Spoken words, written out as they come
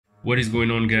What is going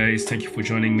on, guys? Thank you for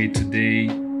joining me today.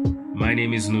 My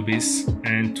name is Nubis,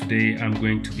 and today I'm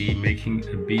going to be making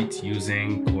a beat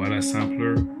using Koala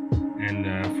Sampler.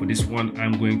 And for this one,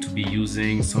 I'm going to be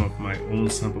using some of my own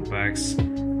sample packs,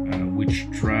 which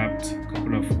dropped a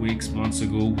couple of months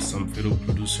ago with some fellow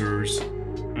producers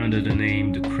under the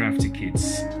name The Crafty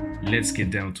Kits. Let's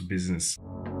get down to business.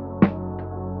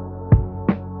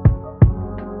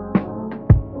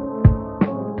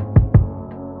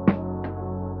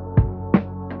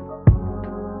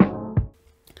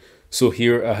 So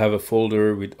here I have a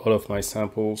folder with all of my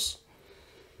samples,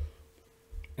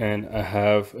 and I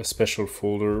have a special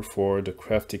folder for the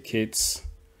crafty kits.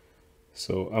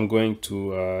 So I'm going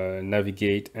to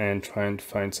navigate and try and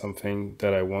find something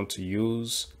that I want to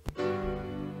use.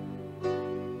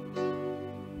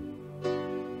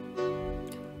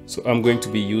 So I'm going to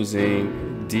be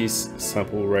using this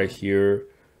sample right here,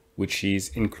 which is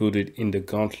included in the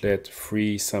Gauntlet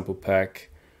free sample pack,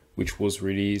 which was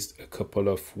released a couple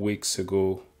of weeks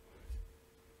ago.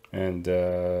 And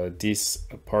this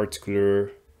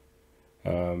particular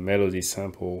melody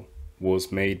sample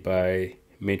was made by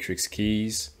Matrix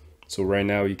Keys. So right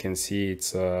now you can see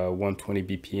it's 120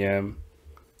 BPM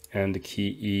and the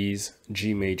key is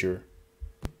G major.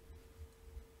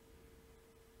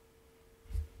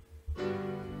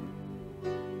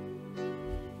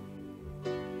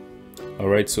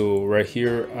 Alright, so right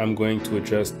here I'm going to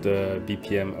adjust the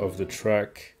BPM of the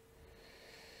track.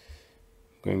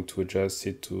 I'm going to adjust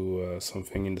it to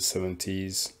something in the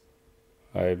 70s.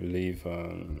 I believe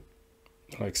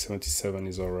like 77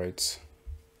 is alright.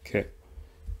 Okay.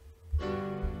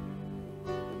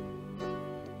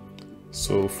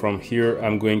 So from here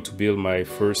I'm going to build my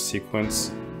first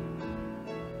sequence.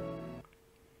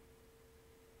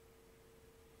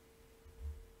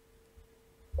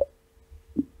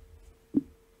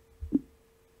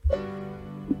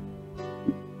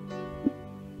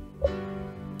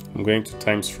 I'm going to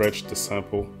time stretch the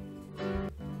sample.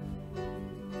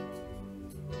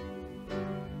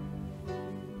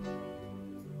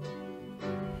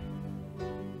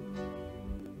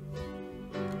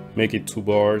 Make it 2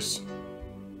 bars.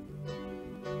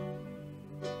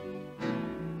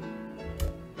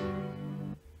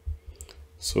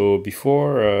 So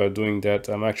before doing that,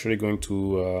 I'm actually going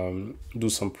to do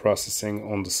some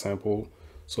processing on the sample.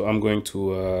 So I'm going to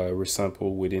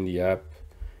resample within the app,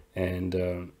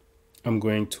 and I'm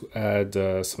going to add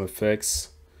some effects.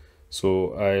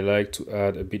 So I like to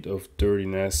add a bit of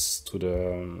dirtiness to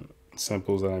the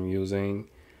samples that I'm using,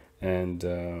 and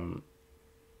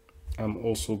I'm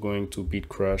also going to beat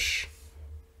crush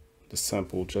the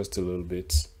sample just a little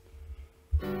bit.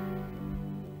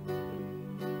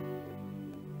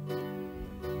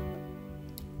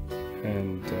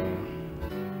 And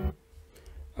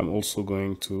I'm also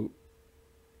going to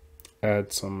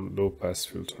add some low pass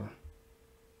filter.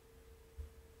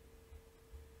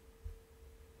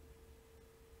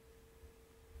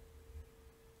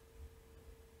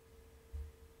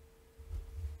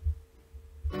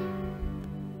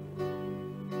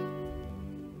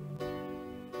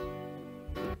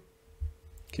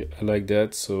 Okay, I like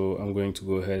that, so I'm going to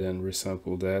go ahead and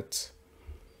resample that.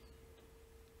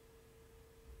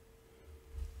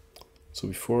 So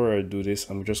before I do this,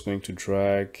 I'm just going to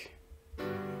drag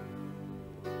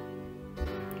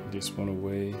this one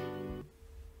away,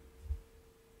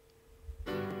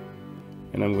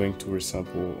 and I'm going to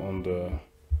resample on the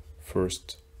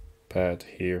first pad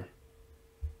here.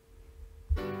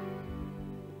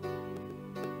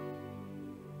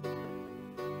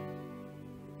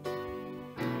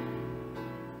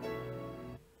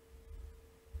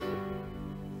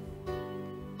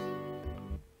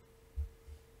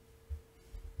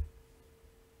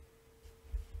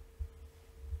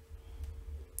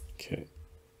 Okay,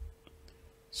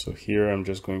 so here I'm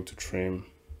just going to trim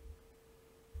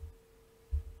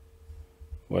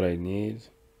what I need,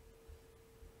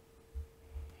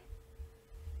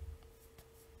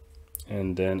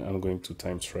 and then I'm going to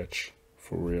time stretch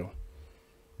for real.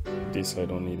 This I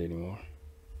don't need anymore.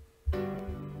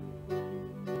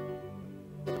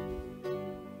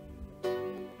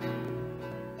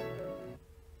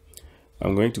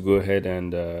 I'm going to go ahead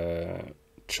and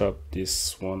chop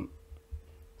this one.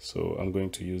 So I'm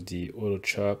going to use the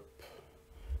Autochop.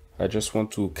 I just want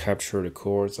to capture the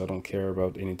chords. I don't care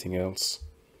about anything else.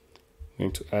 I'm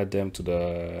going to add them to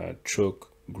the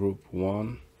choke group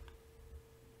 1.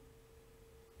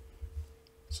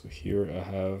 So here I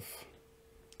have,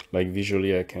 like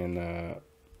visually I can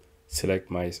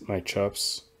select my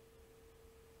chops.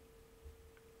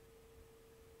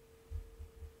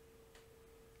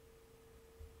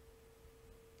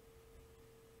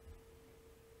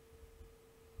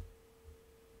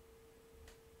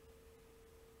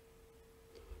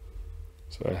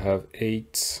 So I have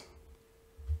 8.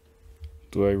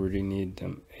 Do I really need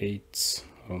them 8?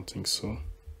 I don't think so.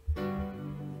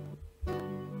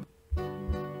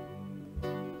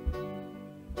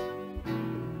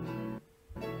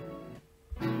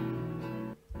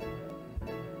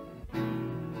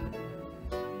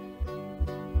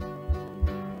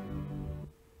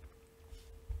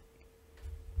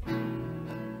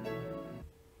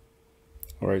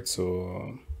 Alright,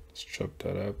 so let's chop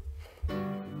that up.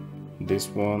 This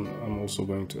one, I'm also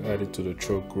going to add it to the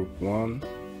choke group 1.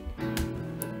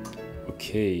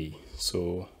 Okay,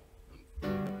 so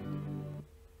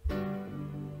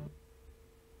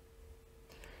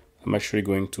I'm actually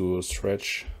going to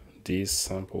stretch these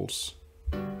samples.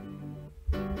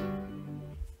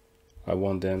 I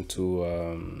want them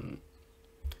to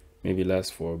maybe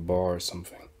last for a bar or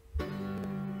something.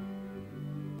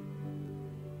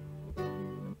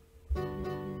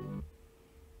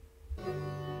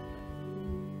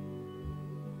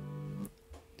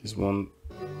 This one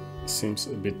seems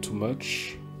a bit too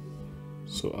much,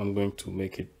 so I'm going to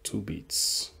make it 2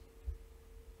 beats.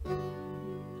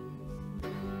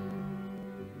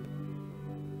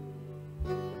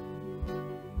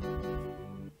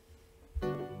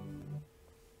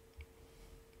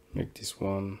 Make this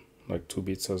one like 2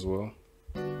 beats as well.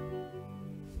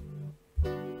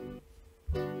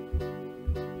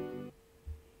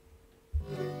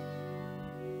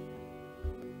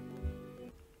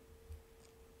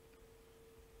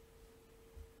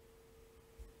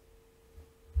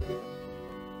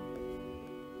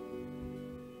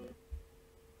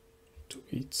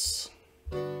 Beats.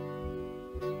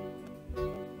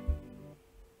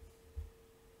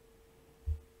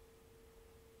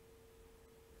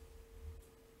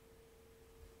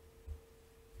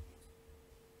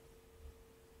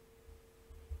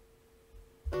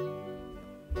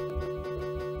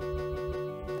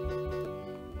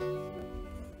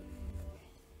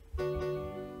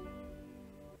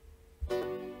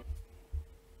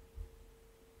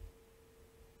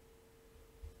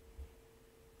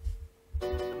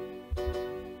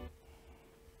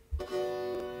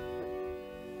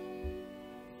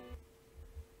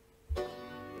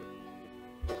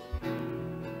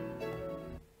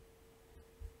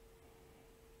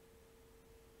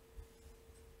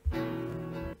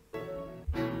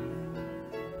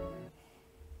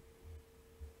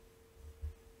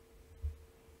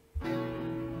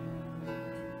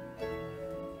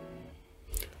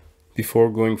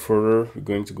 Before going further, we're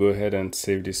going to go ahead and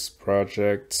save this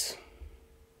project.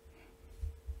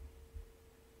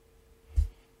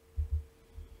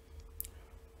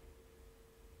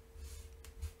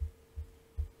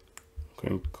 I'm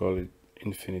going to call it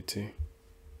Infinity.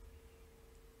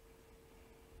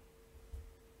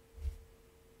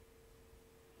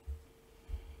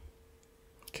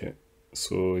 Okay,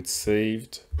 so it's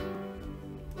saved.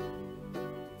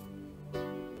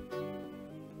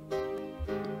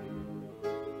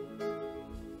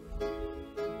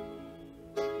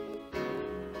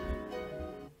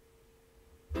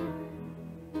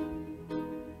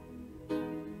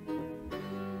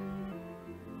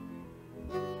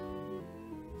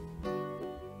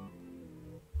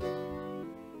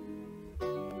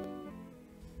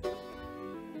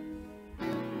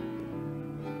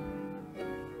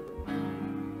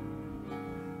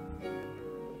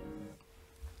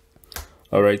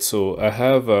 Alright, so I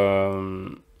have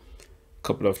a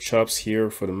couple of chops here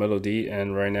for the melody,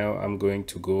 and right now I'm going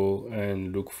to go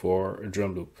and look for a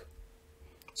drum loop.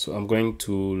 So I'm going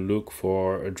to look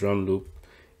for a drum loop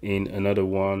in another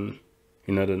one,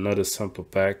 in another sample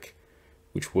pack,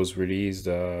 which was released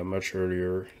much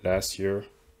earlier last year.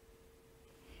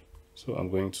 So I'm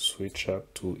going to switch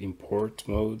up to import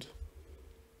mode.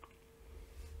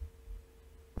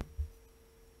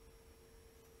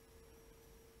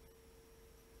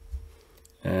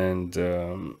 And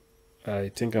I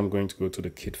think I'm going to go to the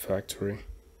kit factory,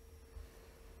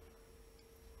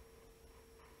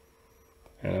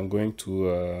 and I'm going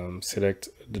to select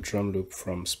the drum loop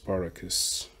from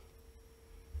Spartacus.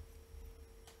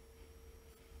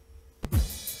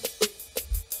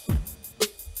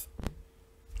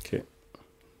 Okay,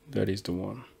 that is the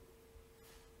one.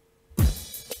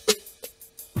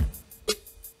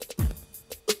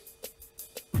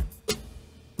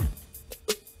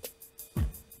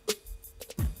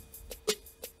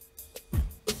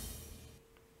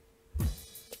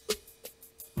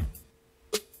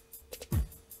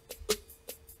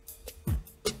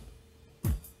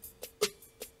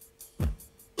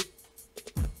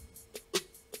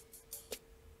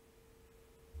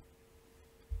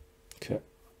 Okay,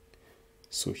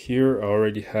 so here I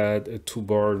already had a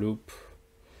 2-bar loop.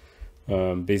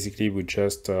 basically with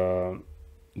just the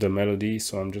melody.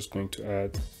 So I'm just going to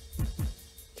add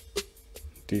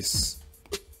this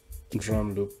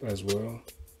drum loop as well.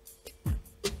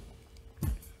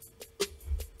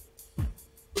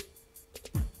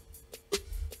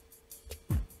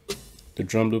 The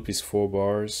drum loop is 4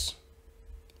 bars.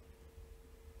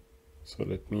 So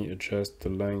let me adjust the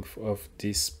length of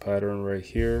this pattern right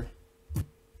here.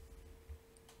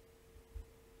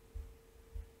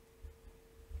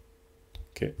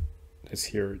 Okay, let's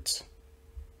hear it.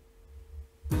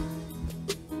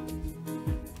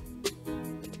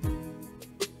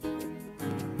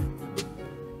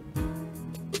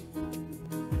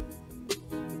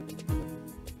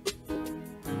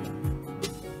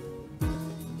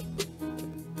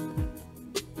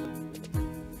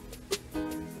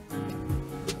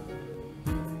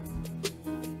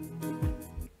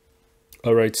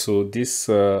 All right, so this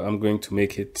I'm going to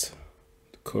make it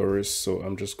the chorus, so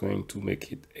I'm just going to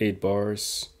make it 8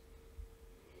 bars.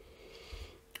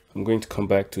 I'm going to come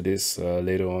back to this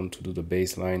later on to do the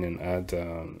bass line and add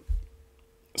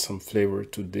some flavor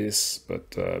to this,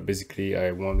 but basically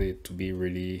I want it to be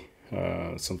really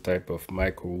some type of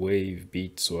microwave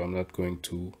beat, so I'm not going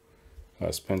to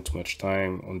spend too much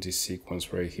time on this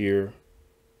sequence right here.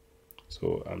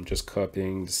 So I'm just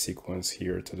copying the sequence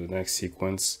here to the next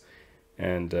sequence.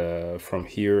 And from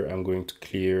here, I'm going to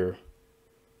clear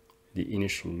the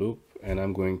initial loop and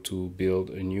I'm going to build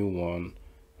a new one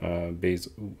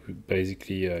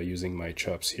basically using my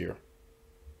chops here.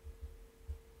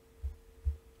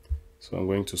 So I'm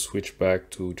going to switch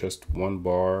back to just 1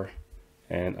 bar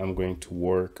and I'm going to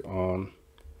work on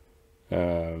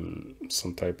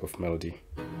some type of melody.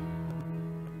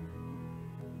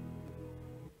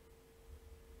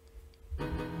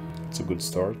 It's a good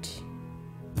start.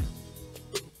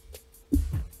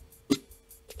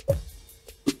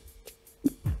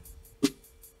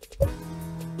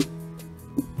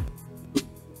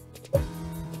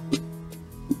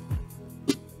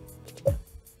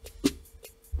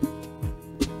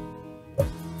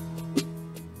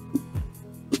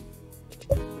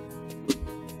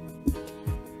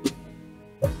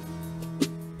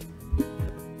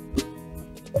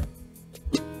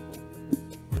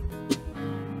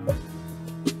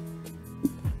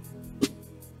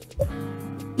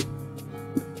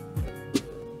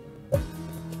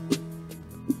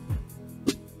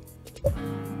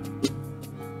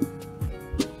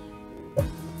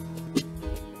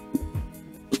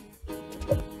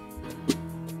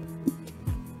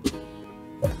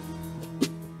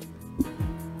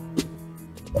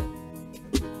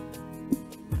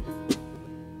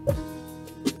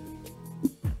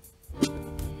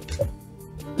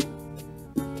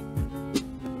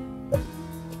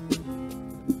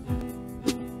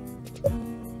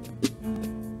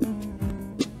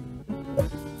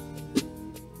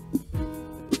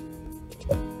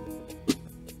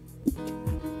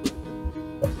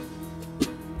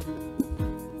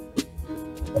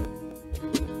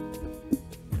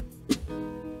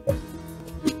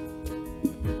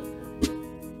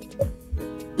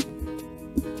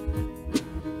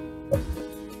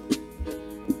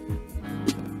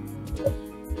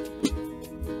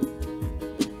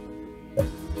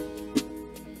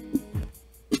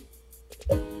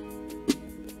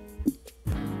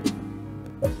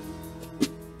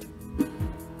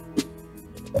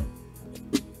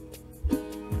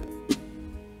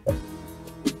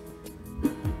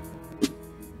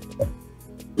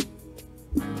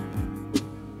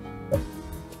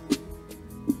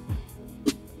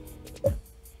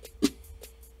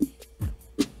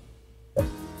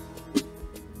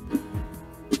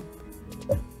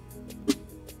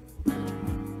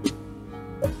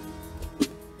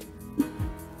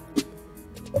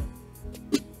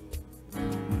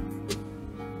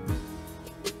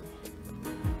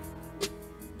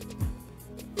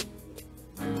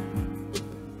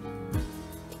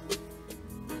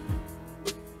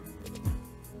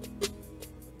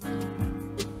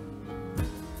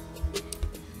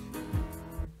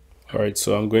 All right,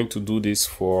 so I'm going to do this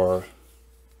for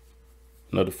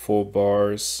another 4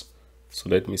 bars. So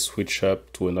let me switch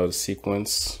up to another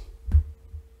sequence.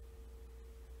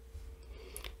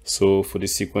 So for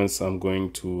this sequence, I'm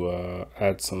going to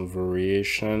add some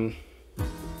variation.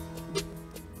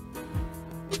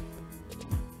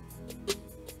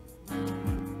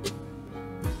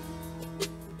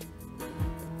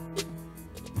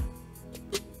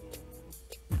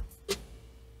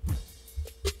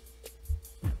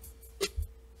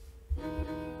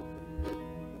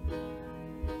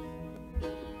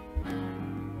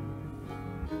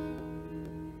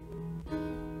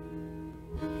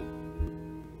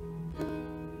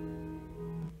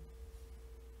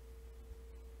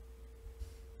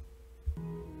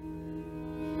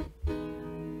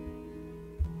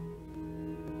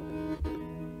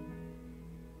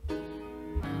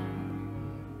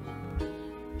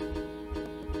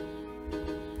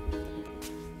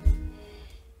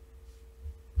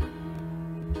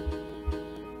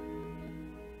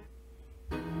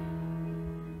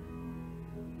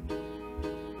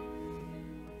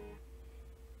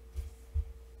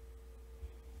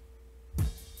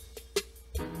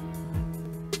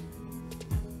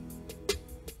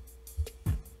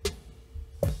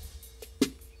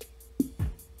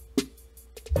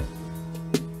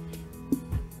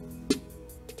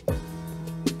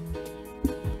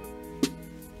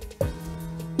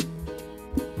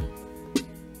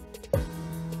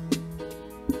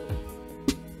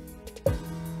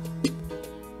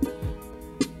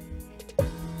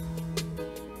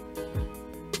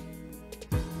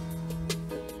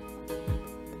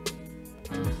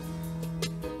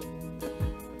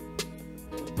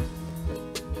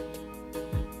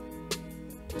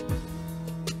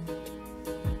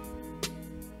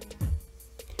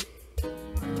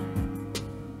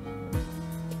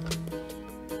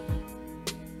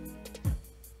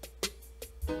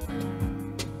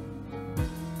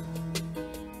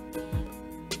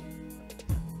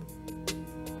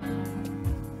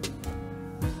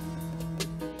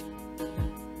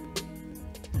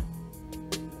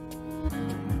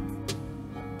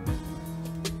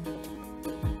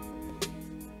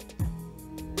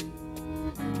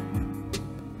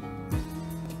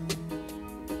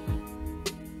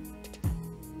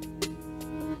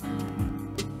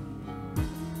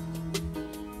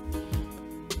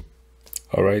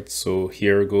 All right, so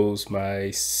here goes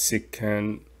my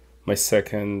second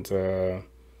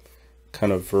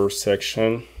kind of verse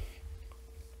section.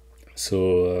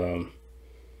 So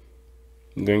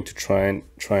I'm going to try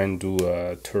and do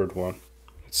a third one.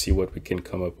 Let's see what we can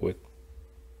come up with.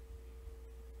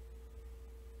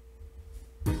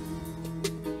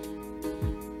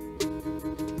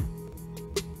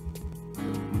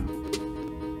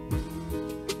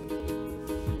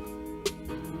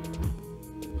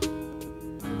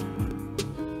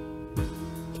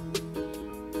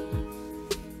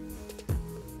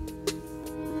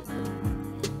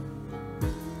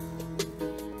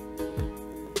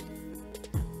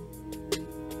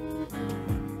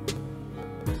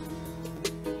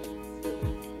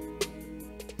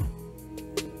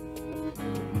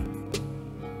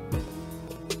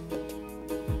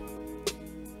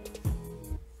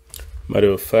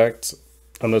 Matter of fact,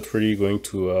 I'm not really going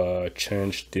to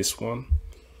change this one.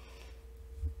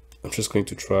 I'm just going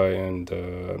to try and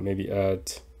maybe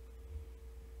add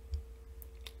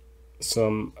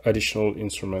some additional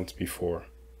instruments before.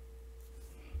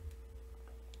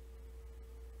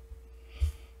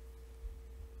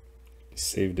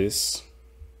 Save this.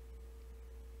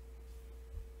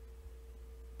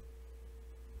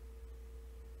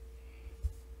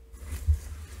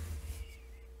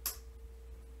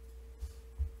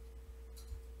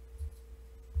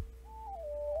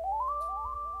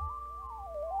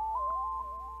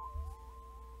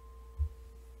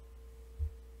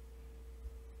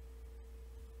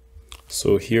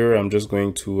 So here I'm just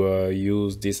going to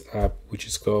use this app which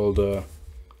is called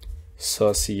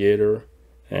SAUCILLATOR,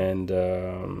 and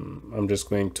I'm just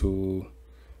going to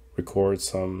record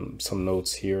some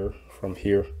notes here from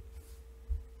here.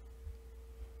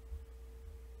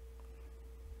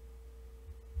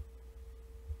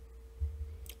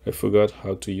 I forgot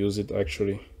how to use it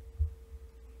actually.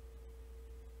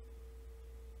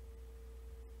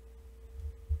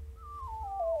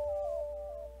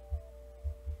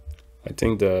 I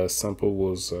think the sample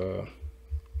was a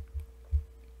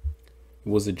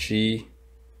G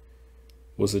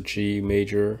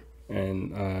major,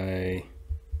 and I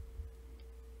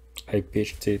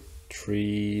pitched it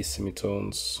 3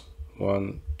 semitones,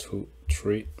 1, 2,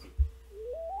 3.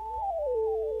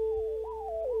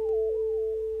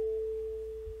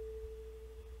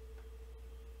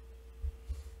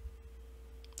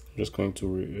 I'm just going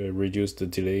to reduce the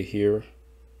delay here.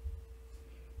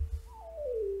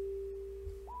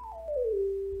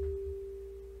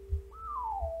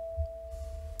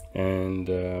 And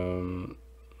going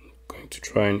to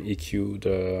try and EQ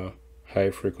the high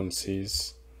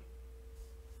frequencies.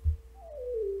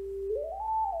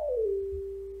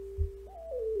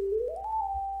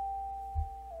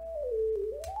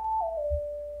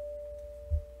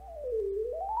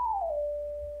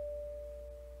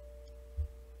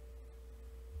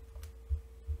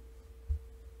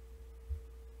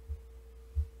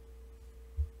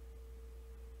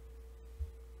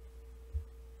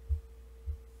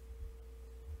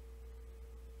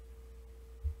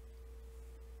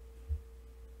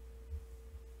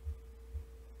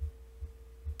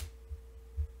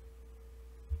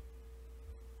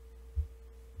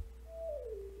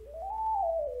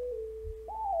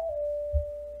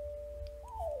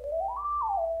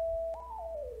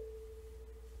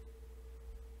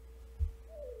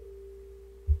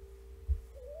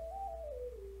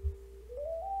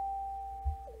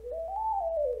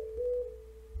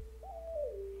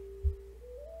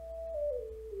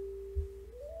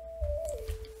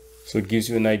 So it gives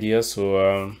you an idea.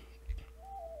 So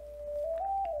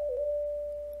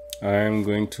I'm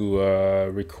going to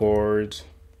record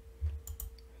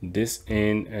this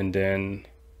in and then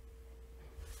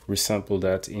resample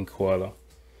that in Koala.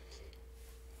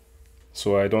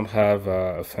 So I don't have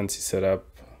a fancy setup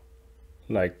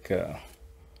like a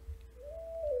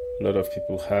lot of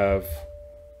people have.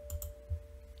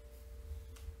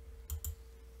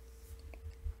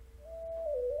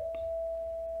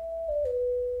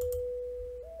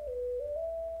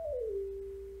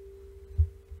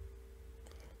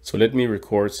 So let me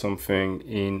record something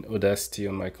in Audacity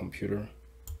on my computer.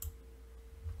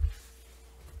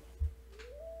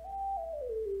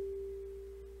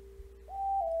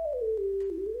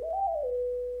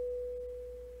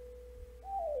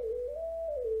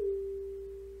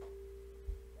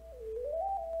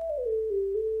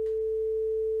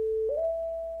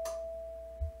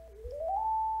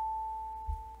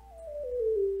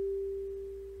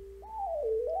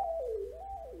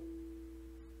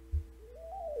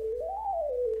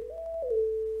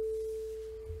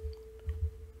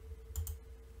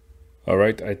 All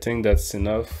right, I think that's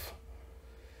enough.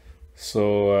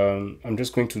 So I'm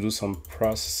just going to do some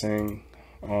processing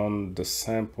on the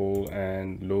sample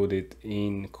and load it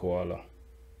in Koala.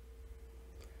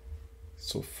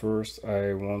 So first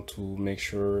I want to make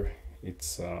sure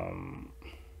it's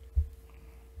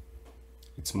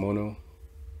mono.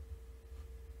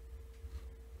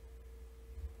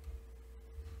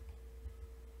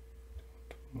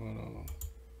 Mono.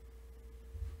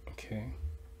 Okay.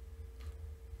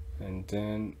 And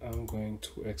then I'm going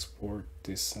to export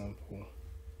this sample.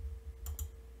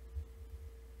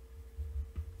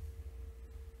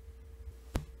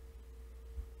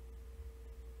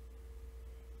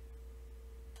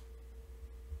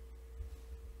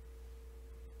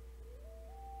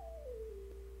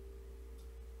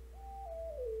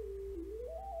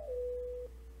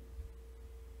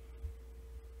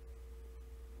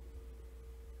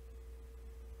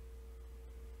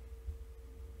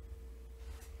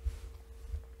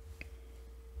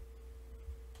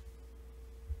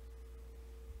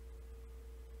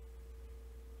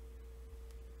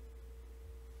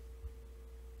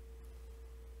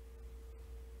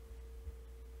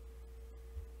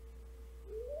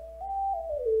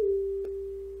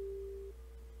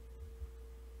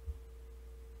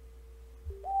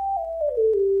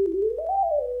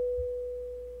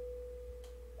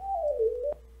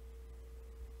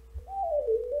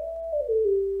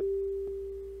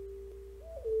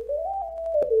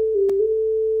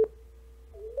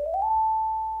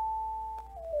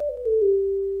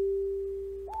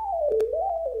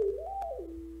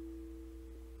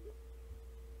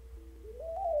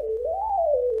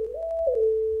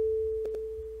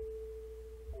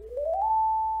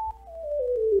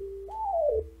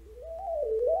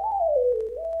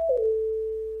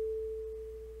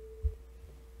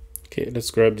 Okay,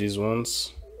 let's grab these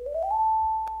ones.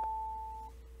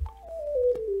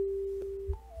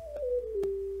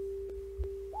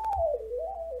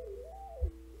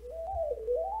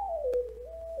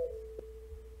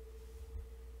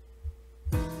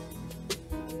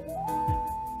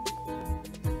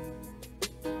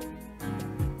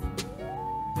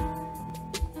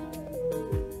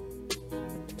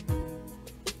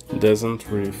 Doesn't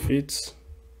really fit.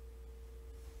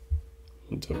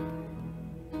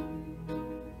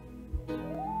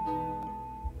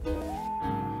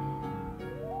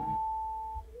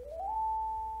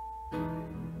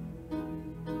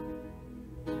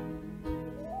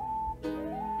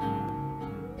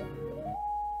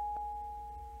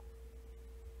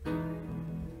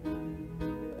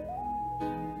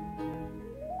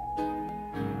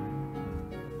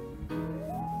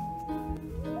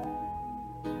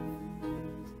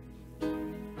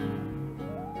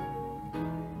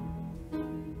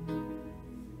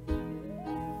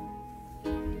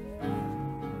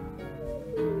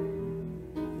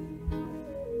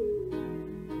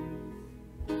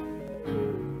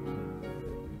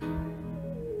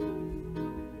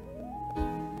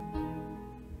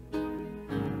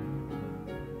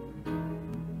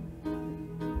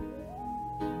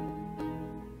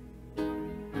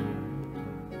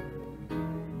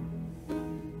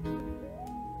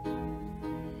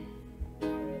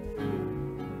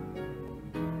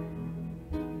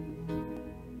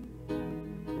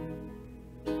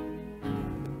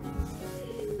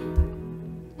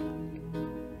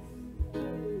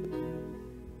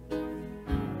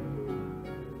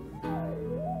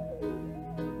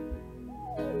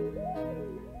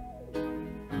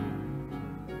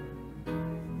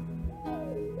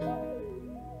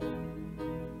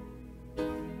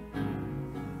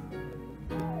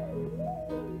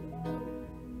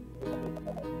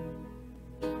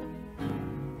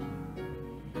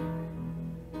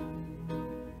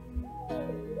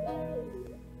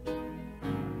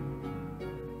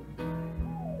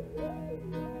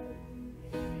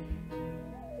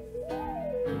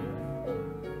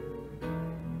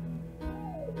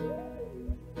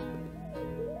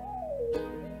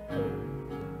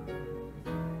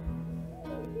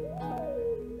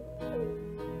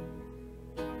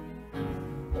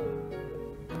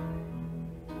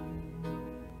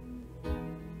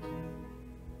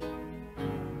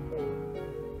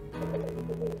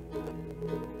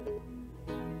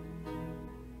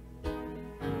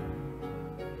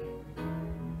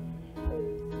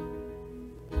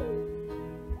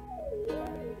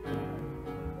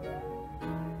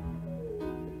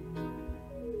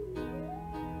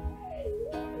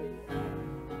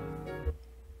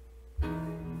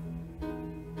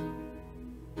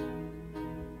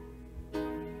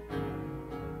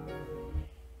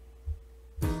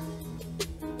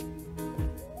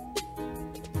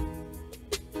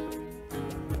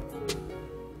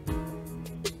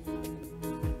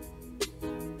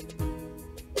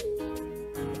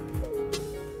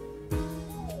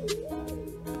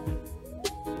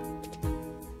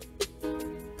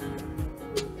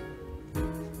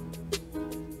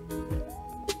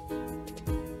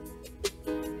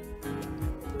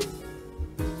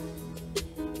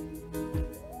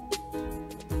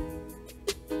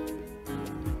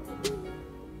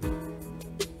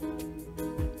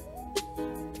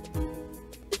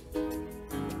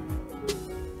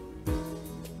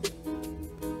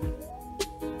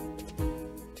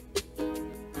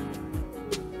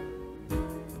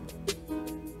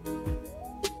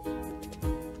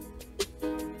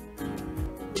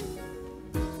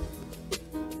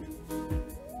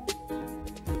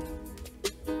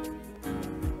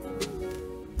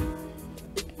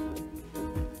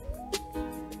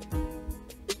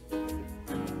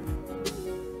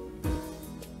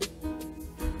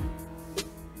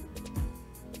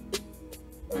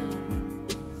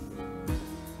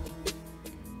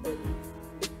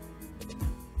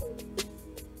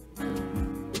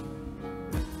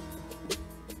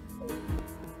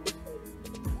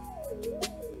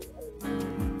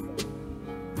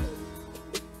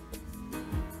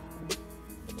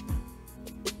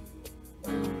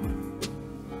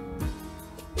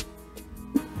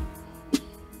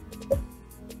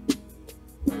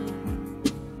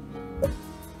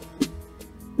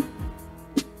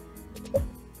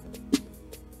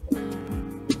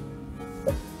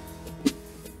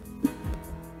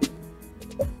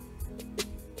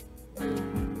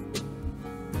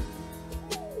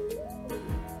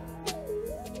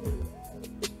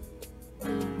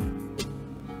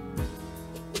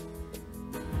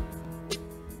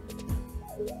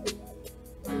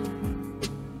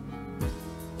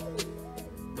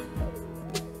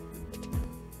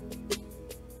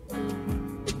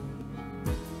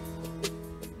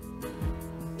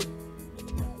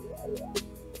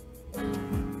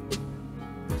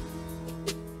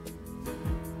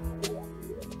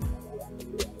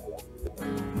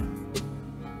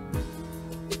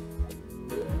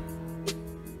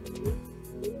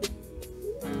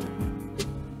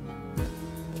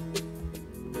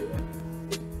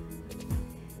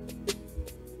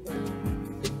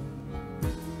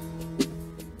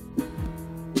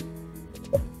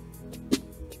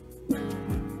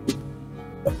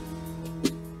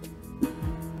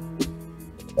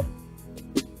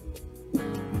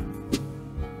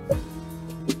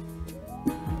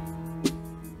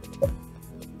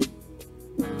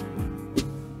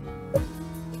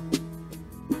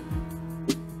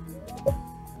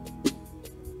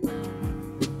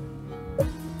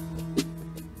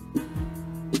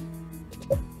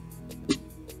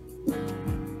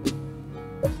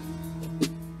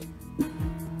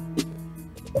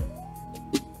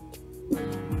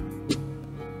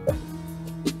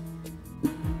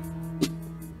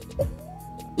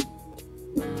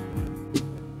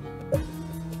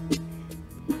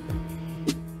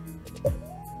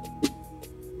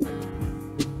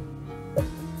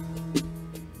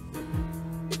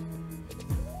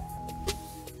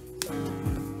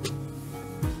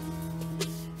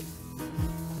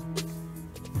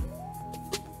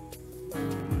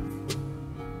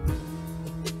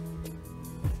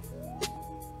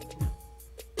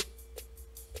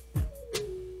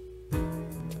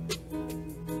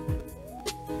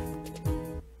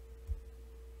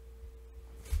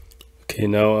 Okay,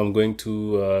 now I'm going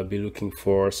to be looking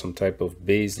for some type of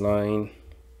bass line.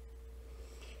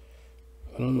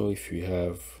 I don't know if you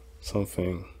have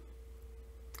something.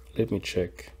 Let me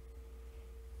check.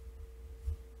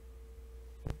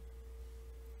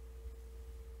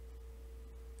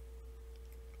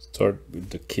 Start with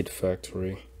the Kid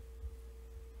Factory.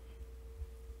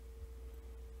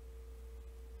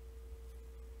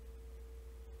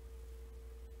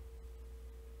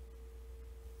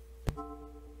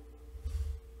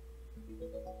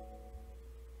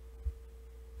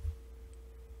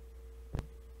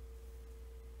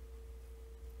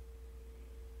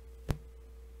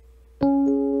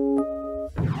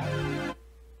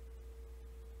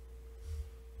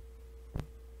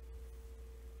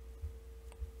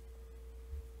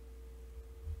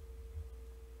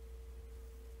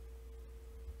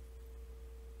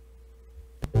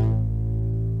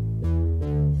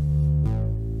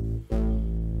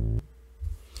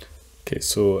 Okay,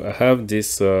 so I have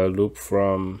this loop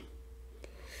from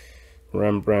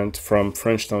Rembrandt from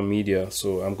Frenchtown Media,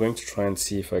 so I'm going to try and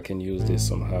see if I can use this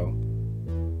somehow.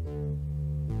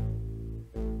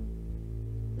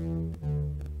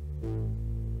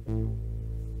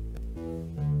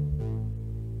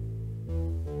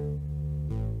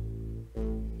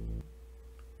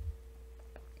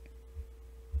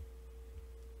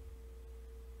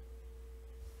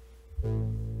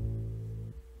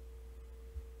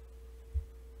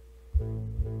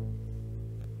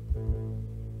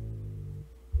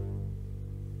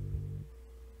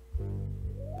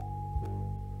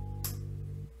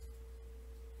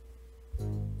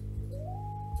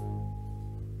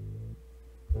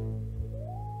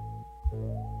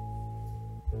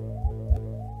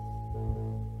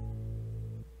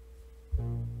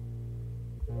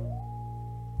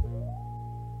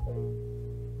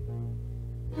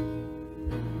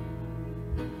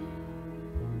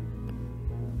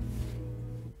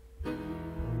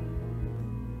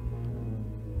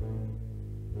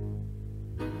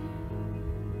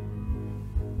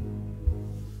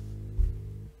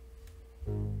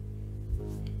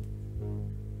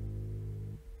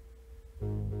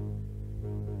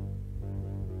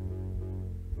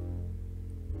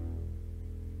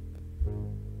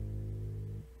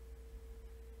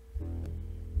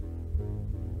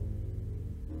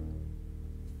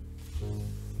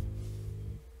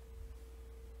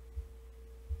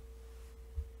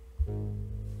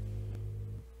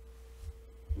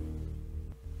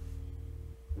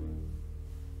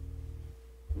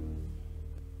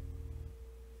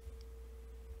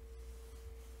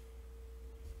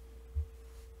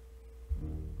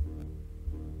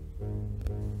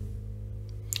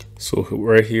 So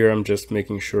right here, I'm just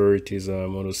making sure it is a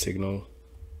mono signal.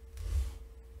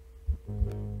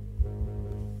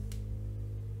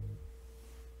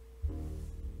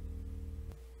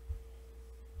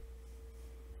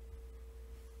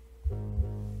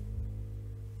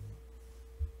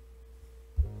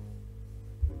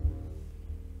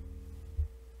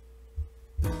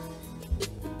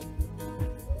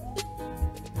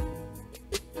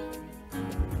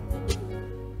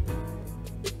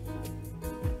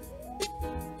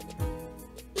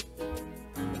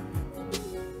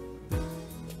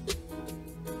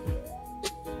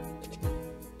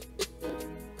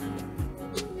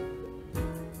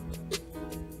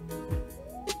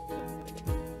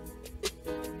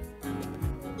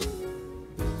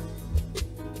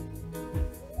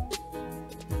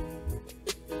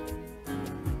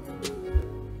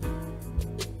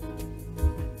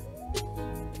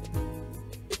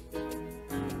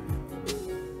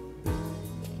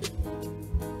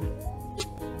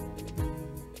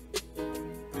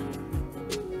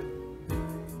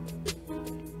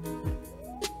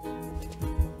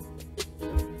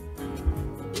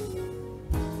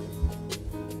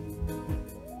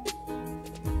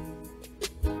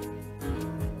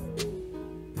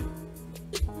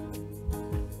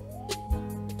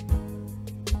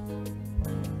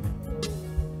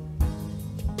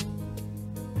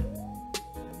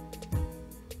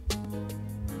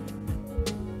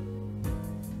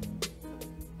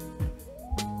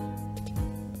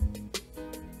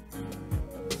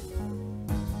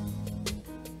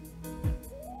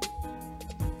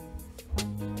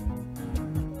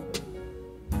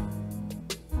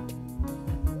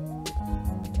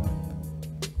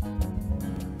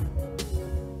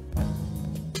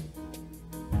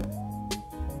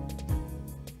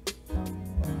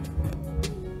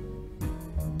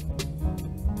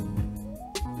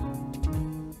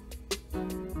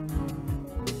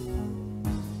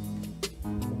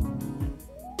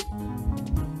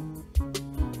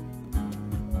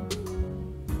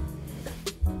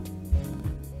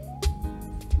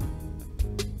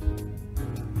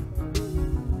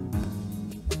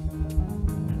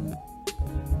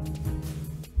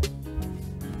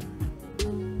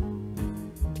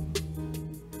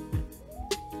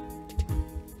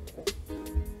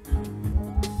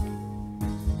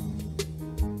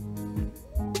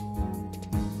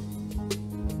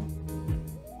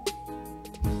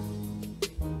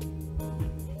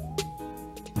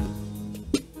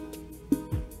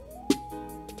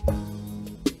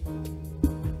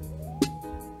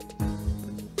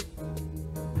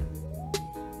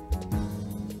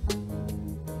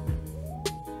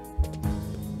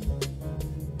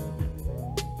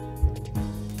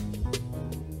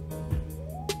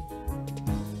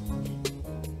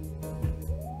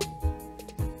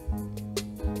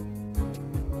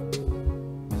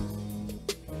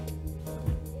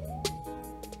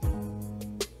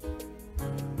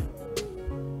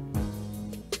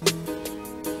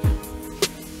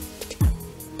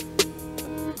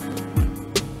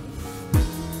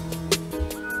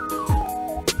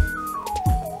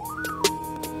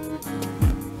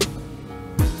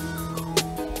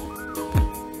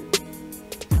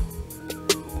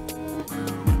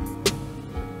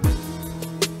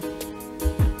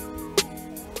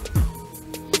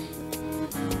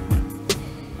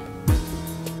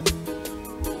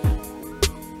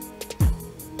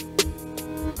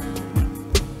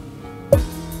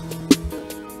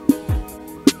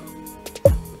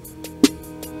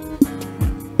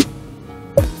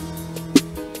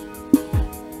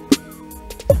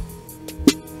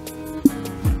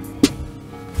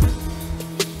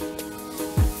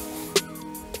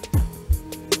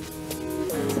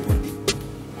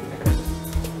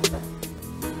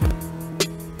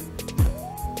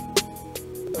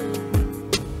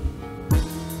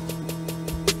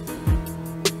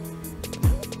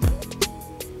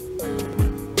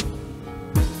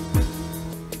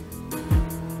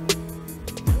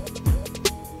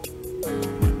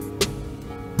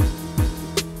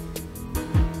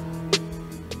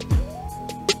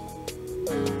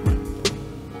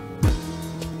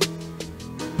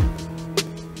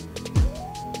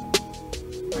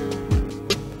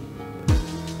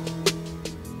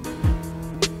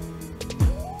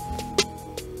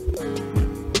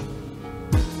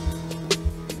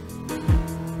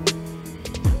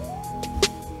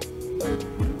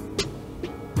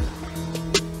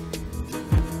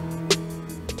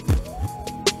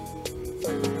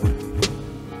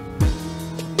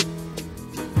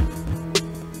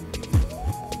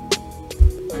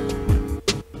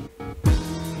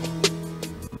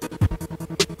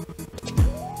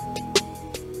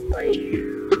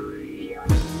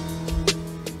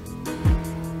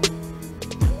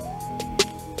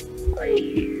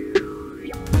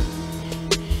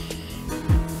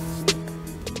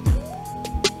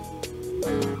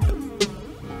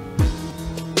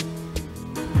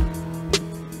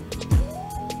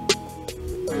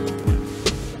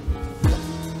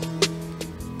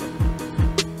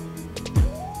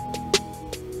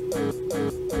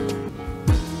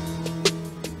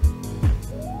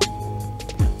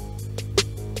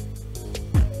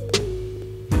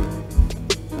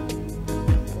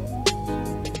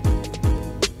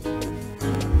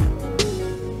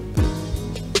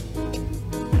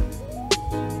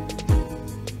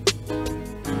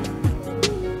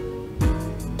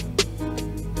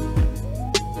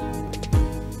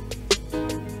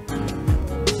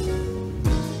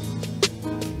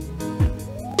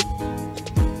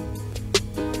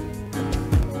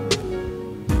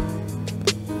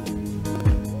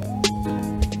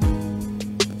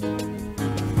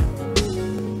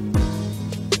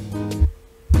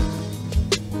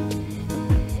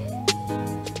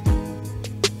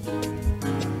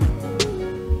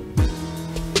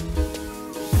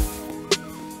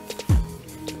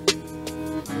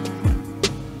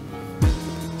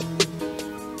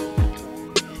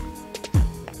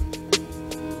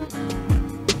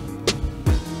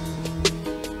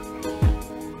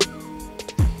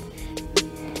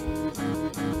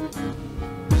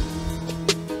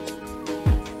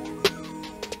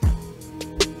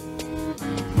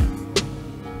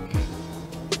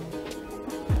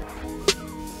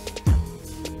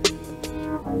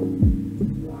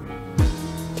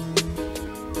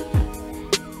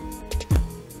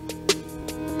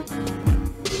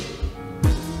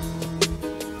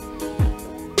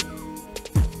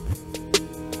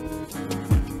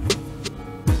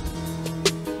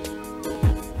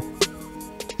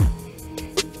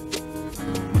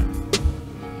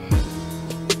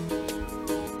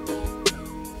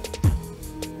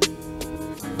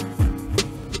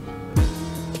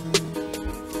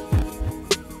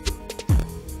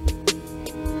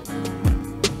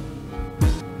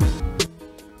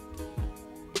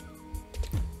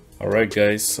 Alright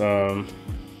guys,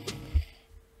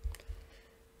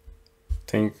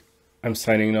 think I'm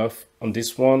signing off on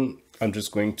this one. I'm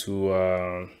just going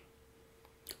to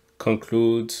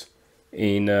conclude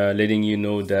in letting you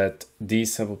know that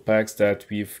these sample packs that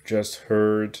we've just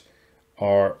heard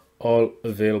are all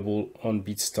available on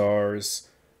BeatStars,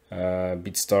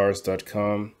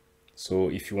 beatstars.com. So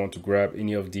if you want to grab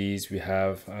any of these, we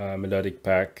have a melodic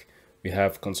pack, we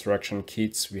have construction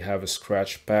kits, we have a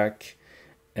scratch pack,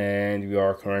 and we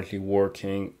are currently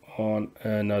working on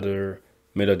another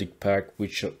melodic pack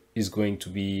which is going to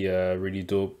be really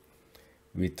dope,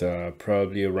 with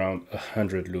probably around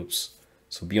 100 loops.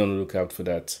 So be on the lookout for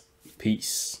that.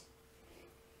 Peace.